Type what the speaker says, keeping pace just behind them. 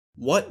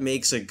What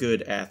makes a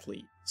good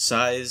athlete?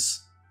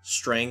 Size,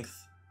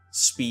 strength,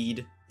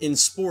 speed. In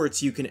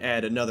sports, you can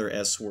add another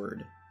S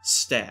word,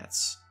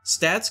 stats.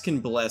 Stats can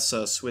bless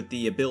us with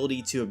the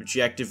ability to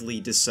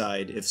objectively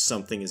decide if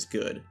something is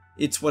good.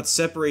 It's what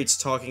separates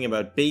talking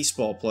about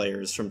baseball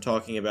players from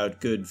talking about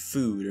good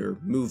food or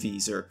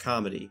movies or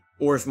comedy,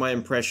 or if my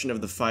impression of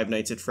the Five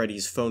Nights at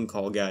Freddy's phone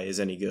call guy is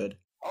any good.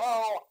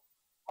 Hello?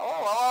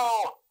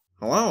 Hello?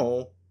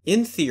 Hello?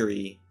 In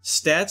theory,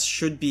 stats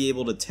should be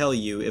able to tell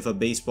you if a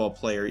baseball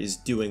player is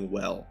doing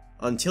well,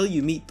 until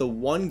you meet the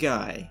one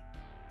guy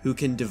who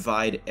can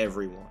divide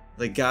everyone.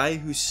 The guy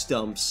who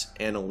stumps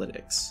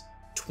analytics.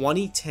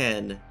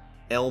 2010,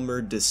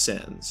 Elmer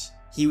Descends.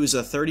 He was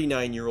a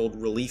 39-year-old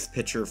relief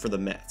pitcher for the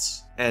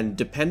Mets, and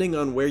depending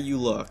on where you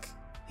look,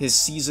 his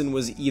season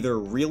was either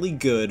really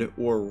good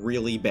or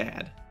really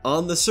bad.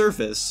 On the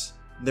surface,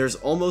 there's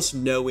almost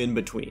no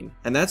in-between,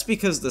 and that's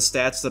because the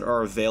stats that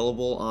are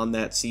available on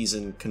that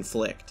season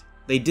conflict.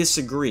 They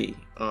disagree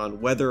on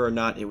whether or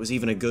not it was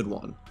even a good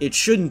one. It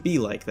shouldn't be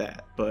like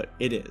that, but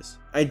it is.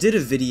 I did a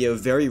video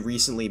very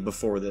recently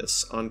before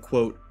this on,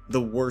 quote,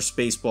 the worst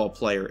baseball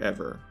player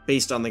ever,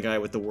 based on the guy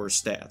with the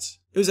worst stats.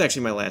 It was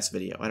actually my last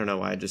video, I don't know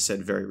why I just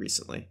said very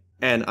recently.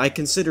 And I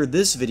consider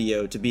this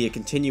video to be a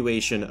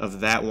continuation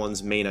of that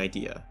one's main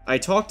idea. I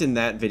talked in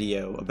that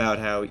video about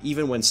how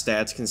even when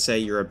stats can say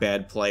you're a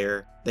bad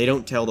player, they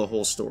don't tell the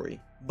whole story.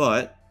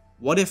 But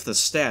what if the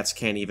stats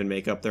can't even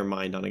make up their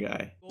mind on a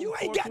guy? You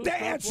ain't got the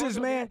answers,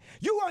 man!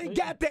 You ain't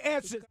got the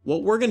answers!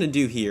 What we're gonna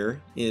do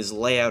here is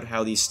lay out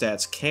how these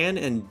stats can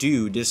and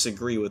do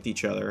disagree with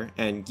each other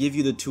and give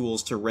you the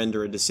tools to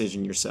render a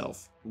decision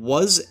yourself.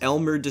 Was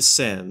Elmer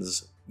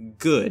Descends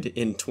good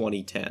in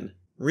 2010?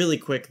 Really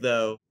quick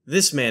though,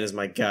 this man is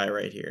my guy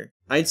right here.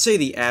 I'd say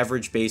the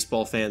average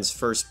baseball fan's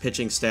first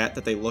pitching stat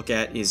that they look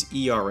at is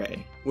ERA,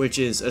 which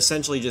is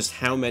essentially just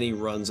how many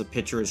runs a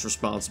pitcher is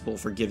responsible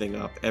for giving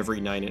up every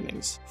 9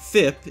 innings.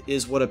 FIP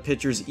is what a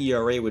pitcher's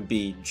ERA would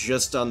be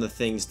just on the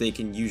things they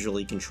can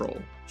usually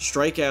control: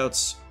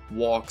 strikeouts,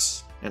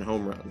 walks, and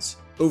home runs.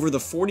 Over the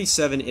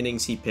 47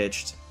 innings he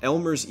pitched,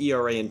 Elmer's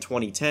ERA in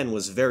 2010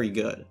 was very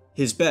good.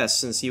 His best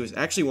since he was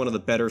actually one of the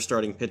better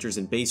starting pitchers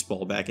in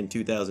baseball back in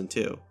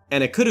 2002.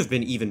 And it could have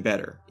been even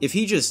better. If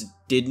he just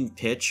didn't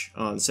pitch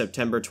on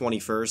September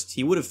 21st,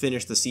 he would have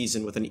finished the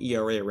season with an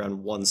ERA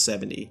around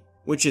 170,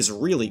 which is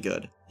really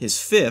good.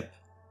 His FIP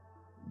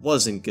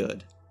wasn't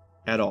good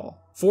at all.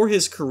 For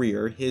his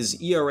career,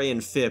 his ERA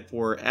and FIP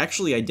were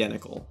actually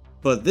identical,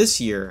 but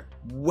this year,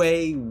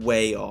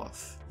 way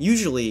off.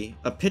 Usually,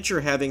 a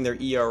pitcher having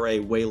their ERA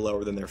way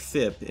lower than their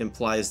FIP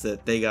implies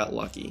that they got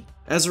lucky.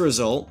 As a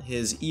result,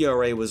 his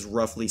ERA was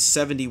roughly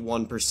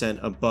 71%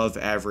 above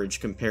average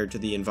compared to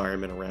the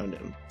environment around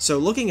him. So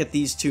looking at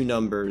these two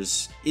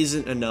numbers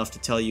isn't enough to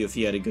tell you if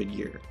he had a good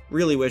year.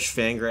 Really wish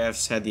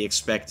Fangraphs had the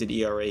expected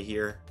ERA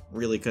here,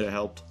 really could have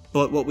helped.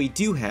 But what we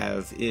do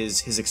have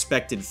is his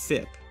expected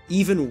FIP,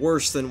 even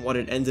worse than what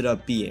it ended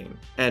up being,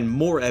 and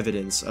more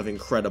evidence of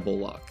incredible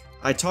luck.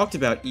 I talked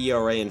about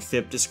ERA and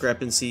FIP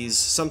discrepancies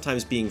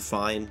sometimes being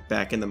fine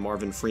back in the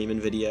Marvin Freeman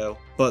video,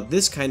 but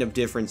this kind of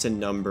difference in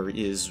number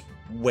is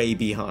way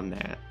beyond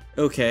that.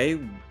 Okay,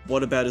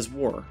 what about his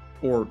WAR?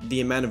 Or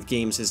the amount of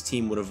games his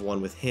team would have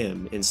won with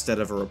him instead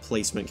of a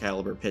replacement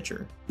caliber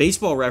pitcher.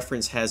 Baseball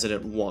Reference has it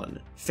at 1,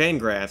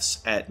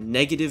 Fangraphs at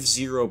negative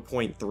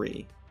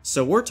 0.3.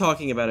 So we're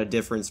talking about a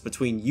difference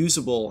between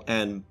usable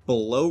and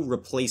below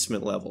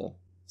replacement level,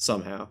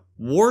 somehow.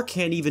 WAR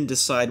can't even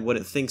decide what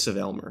it thinks of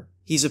Elmer.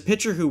 He's a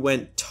pitcher who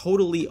went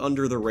totally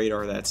under the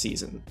radar that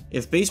season.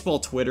 If baseball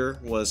Twitter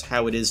was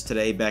how it is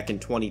today back in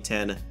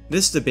 2010,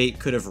 this debate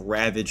could have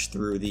ravaged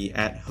through the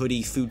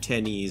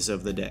 @hoodie-futenese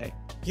of the day.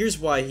 Here's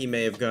why he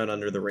may have gone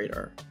under the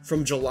radar.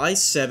 From July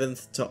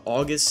 7th to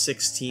August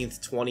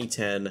 16th,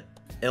 2010,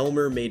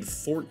 Elmer made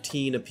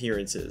 14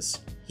 appearances.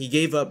 He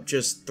gave up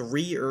just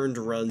 3 earned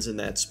runs in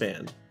that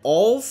span.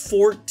 All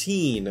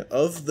 14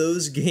 of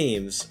those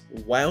games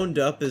wound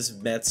up as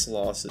Mets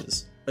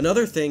losses.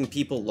 Another thing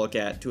people look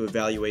at to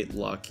evaluate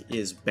luck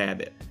is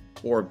BABIP,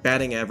 or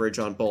batting average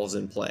on balls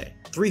in play.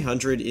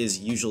 300 is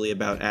usually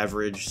about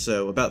average,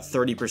 so about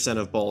 30%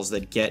 of balls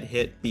that get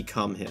hit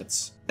become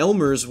hits.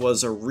 Elmer's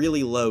was a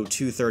really low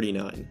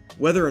 239.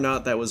 Whether or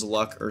not that was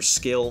luck or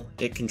skill,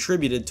 it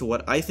contributed to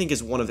what I think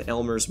is one of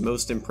Elmer's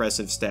most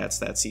impressive stats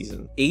that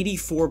season.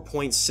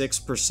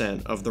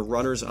 84.6% of the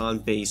runners on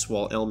base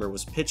while Elmer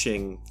was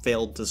pitching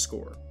failed to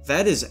score.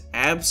 That is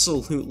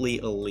absolutely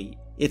elite.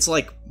 It's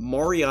like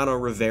Mariano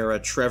Rivera,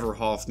 Trevor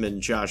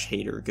Hoffman, Josh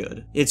Hader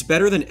good. It's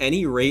better than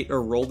any rate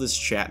Aroldis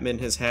Chapman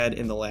has had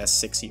in the last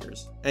 6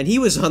 years. And he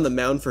was on the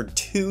mound for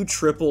 2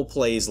 triple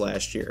plays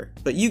last year.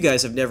 But you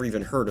guys have never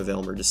even heard of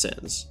Elmer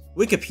Descends.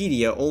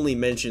 Wikipedia only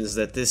mentions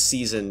that this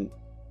season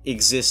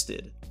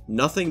existed.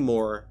 Nothing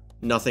more,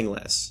 nothing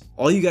less.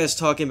 All you guys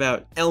talking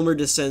about, Elmer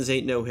Descends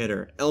ain't no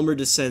hitter, Elmer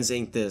Descends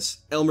ain't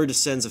this, Elmer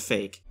Descends a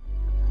fake.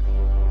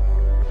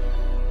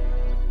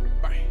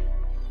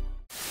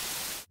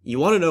 You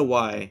want to know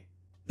why?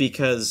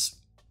 Because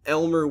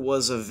Elmer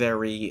was a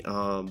very,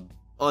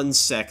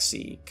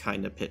 unsexy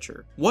kind of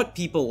pitcher. What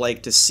people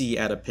like to see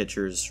out of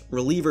pitchers,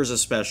 relievers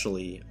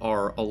especially,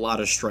 are a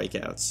lot of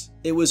strikeouts.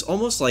 It was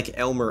almost like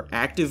Elmer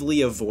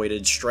actively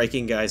avoided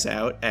striking guys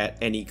out at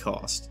any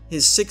cost.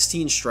 His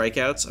 16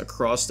 strikeouts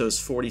across those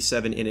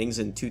 47 innings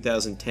in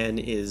 2010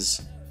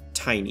 is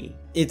tiny.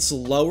 It's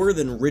lower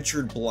than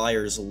Richard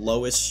Blyer's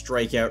lowest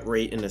strikeout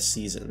rate in a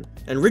season.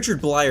 And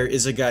Richard Blyer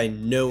is a guy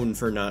known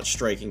for not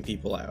striking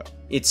people out.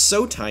 It's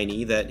so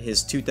tiny that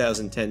his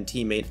 2010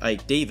 teammate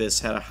Ike Davis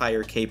had a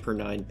higher K per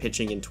 9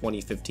 pitching in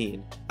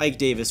 2015. Ike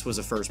Davis was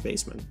a first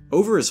baseman.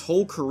 Over his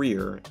whole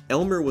career,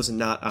 Elmer was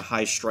not a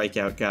high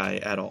strikeout guy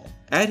at all.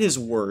 At his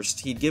worst,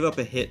 he'd give up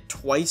a hit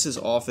twice as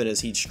often as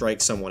he'd strike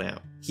someone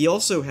out. He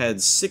also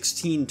had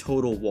 16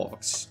 total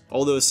walks,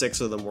 although 6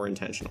 of them were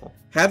intentional.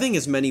 Having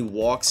as many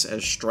walks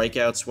as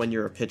strikeouts when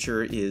you're a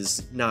pitcher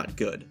is not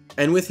good.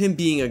 And with him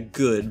being a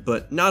good,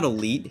 but not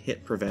elite,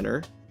 hit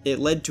preventer, it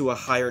led to a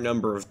higher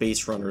number of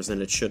base runners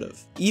than it should have.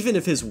 Even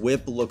if his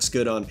whip looks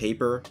good on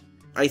paper,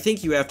 I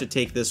think you have to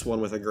take this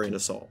one with a grain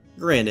of salt.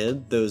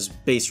 Granted, those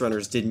base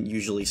runners didn't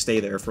usually stay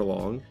there for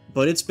long,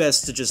 but it's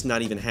best to just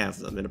not even have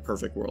them in a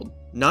perfect world.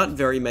 Not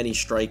very many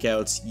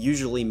strikeouts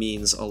usually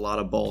means a lot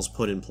of balls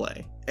put in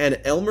play. And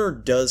Elmer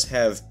does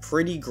have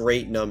pretty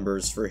great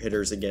numbers for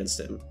hitters against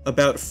him.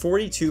 About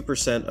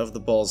 42% of the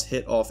balls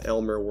hit off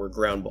Elmer were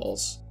ground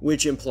balls,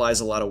 which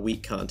implies a lot of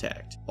weak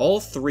contact. All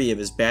 3 of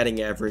his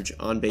batting average,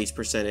 on-base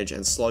percentage,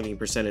 and slugging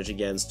percentage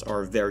against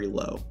are very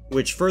low,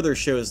 which further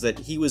shows that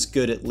he was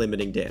good at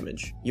limiting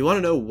damage. You want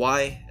to know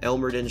why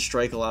Elmer didn't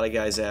strike a lot of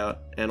guys out,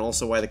 and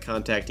also why the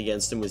contact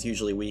against him was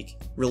usually weak?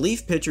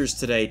 Relief pitchers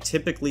today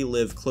typically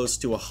live close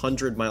to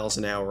 100 miles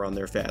an hour on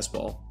their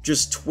fastball.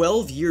 Just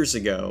 12 years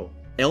ago,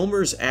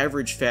 Elmer's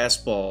average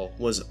fastball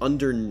was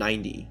under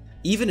 90.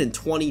 Even in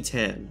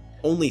 2010,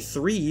 only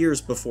 3 years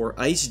before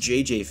Ice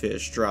JJ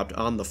Fish dropped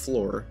on the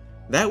floor,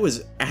 that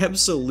was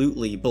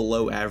absolutely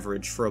below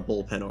average for a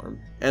bullpen arm.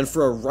 And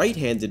for a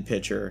right-handed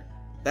pitcher,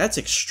 that's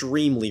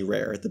extremely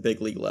rare at the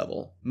big league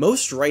level.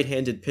 Most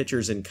right-handed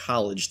pitchers in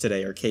college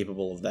today are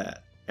capable of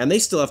that. And they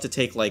still have to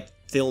take, like,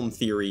 film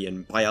theory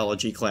and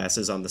biology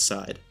classes on the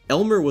side.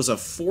 Elmer was a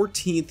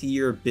 14th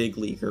year big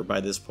leaguer by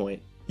this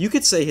point. You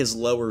could say his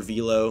lower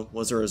velo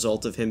was a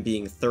result of him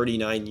being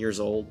 39 years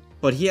old,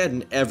 but he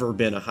hadn't ever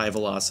been a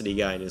high-velocity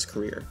guy in his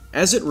career.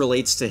 As it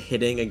relates to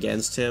hitting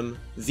against him,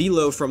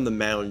 velo from the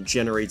mound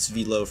generates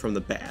velo from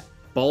the bat.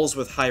 Balls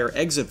with higher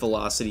exit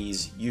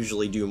velocities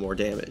usually do more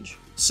damage.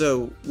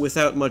 So,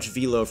 without much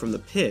velo from the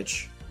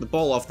pitch, the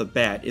ball off the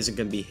bat isn't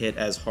going to be hit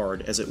as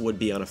hard as it would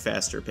be on a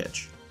faster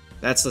pitch.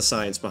 That's the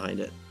science behind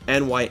it,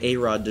 and why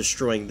A-Rod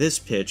destroying this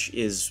pitch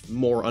is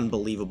more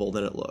unbelievable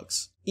than it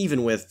looks,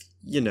 even with,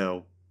 you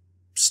know,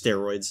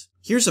 steroids.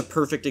 Here's a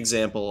perfect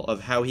example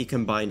of how he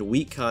combined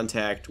weak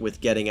contact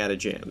with getting out of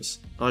jams.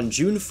 On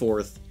June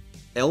 4th,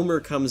 Elmer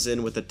comes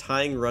in with a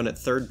tying run at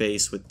third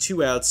base with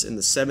 2 outs in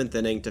the 7th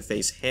inning to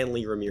face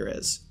Hanley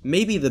Ramirez,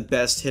 maybe the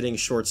best hitting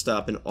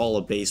shortstop in all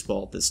of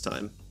baseball at this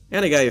time,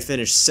 and a guy who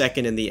finished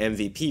second in the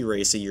MVP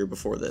race a year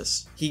before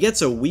this. He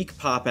gets a weak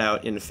pop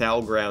out in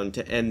foul ground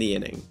to end the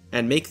inning,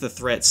 and make the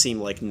threat seem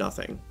like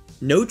nothing.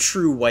 No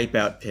true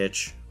wipeout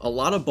pitch, a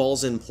lot of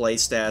balls in play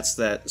stats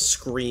that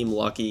scream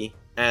lucky,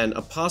 and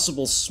a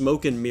possible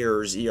smoke and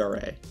mirrors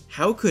ERA.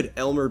 How could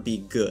Elmer be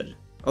good?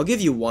 I'll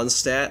give you one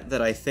stat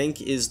that I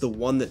think is the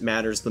one that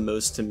matters the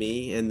most to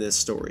me in this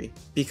story,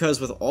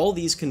 because with all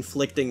these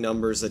conflicting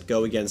numbers that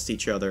go against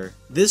each other,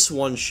 this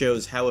one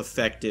shows how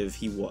effective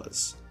he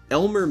was.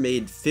 Elmer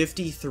made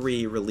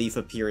 53 relief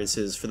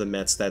appearances for the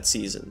Mets that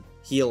season.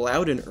 He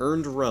allowed an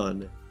earned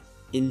run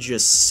in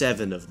just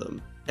 7 of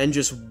them, and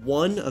just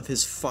 1 of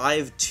his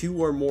 5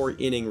 2 or more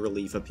inning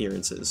relief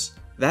appearances.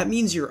 That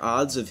means your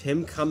odds of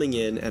him coming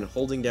in and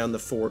holding down the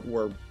fort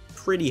were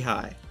pretty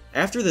high.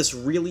 After this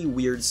really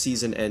weird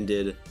season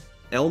ended,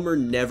 Elmer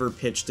never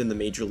pitched in the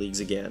major leagues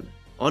again,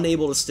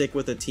 unable to stick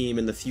with a team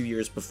in the few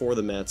years before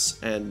the Mets,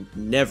 and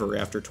never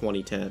after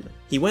 2010.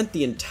 He went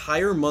the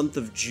entire month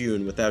of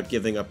June without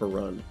giving up a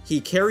run.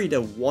 He carried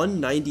a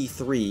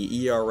 1.93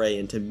 ERA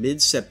into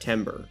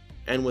mid-September,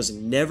 and was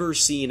never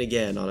seen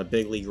again on a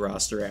big league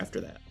roster after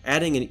that,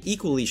 adding an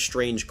equally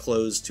strange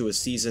close to a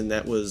season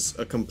that was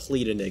a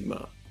complete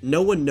enigma.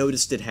 No one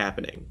noticed it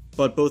happening,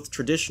 but both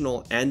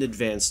traditional and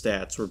advanced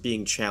stats were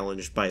being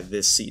challenged by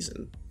this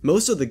season.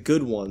 Most of the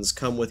good ones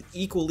come with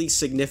equally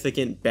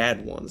significant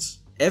bad ones.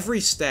 Every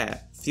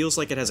stat feels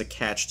like it has a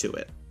catch to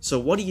it. So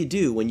what do you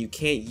do when you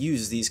can't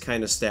use these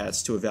kind of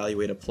stats to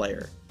evaluate a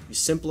player? You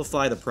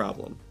simplify the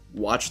problem.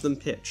 Watch them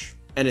pitch.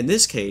 And in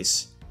this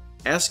case,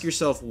 ask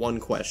yourself one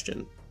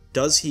question.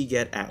 Does he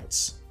get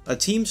outs? A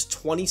team's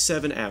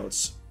 27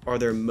 outs are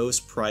their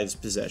most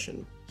prized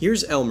possession.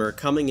 Here's Elmer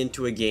coming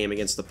into a game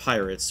against the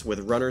Pirates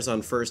with runners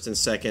on first and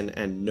second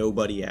and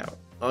nobody out.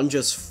 On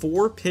just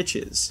 4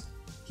 pitches,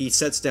 he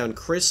sets down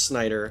Chris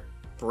Snyder,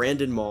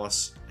 Brandon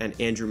Moss, and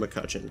Andrew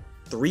McCutchen.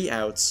 3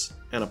 outs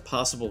and a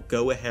possible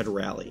go-ahead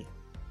rally.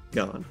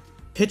 Gone.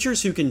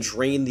 Pitchers who can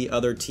drain the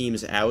other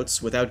team's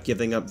outs without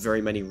giving up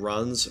very many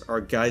runs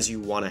are guys you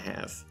want to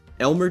have.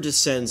 Elmer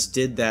Descends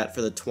did that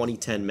for the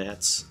 2010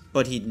 Mets,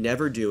 but he'd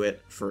never do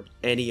it for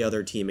any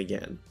other team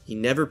again. He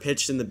never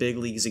pitched in the big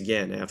leagues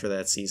again after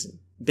that season.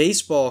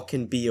 Baseball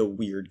can be a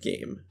weird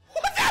game.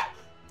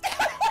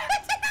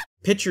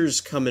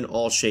 Pitchers come in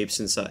all shapes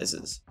and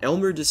sizes.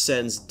 Elmer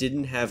Descends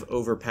didn't have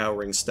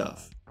overpowering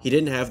stuff. He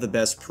didn't have the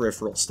best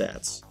peripheral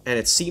stats, and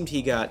it seemed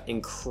he got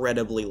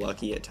incredibly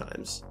lucky at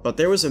times. But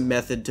there was a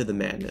method to the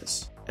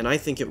madness, and I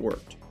think it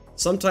worked.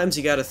 Sometimes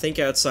you gotta think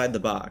outside the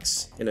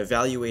box in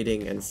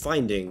evaluating and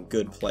finding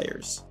good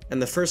players. And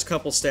the first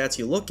couple stats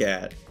you look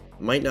at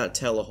might not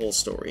tell a whole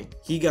story.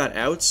 He got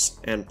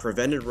outs and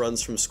prevented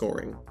runs from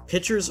scoring.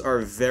 Pitchers are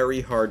very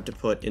hard to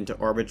put into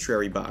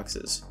arbitrary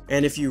boxes,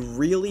 and if you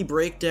really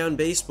break down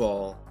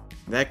baseball,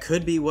 that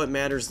could be what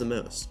matters the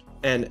most.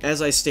 And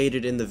as I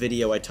stated in the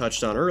video I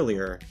touched on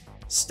earlier,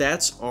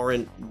 stats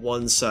aren't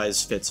one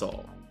size fits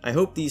all. I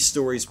hope these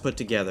stories put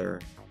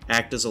together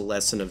act as a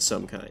lesson of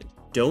some kind.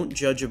 Don't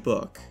judge a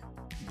book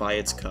by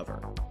its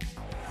cover.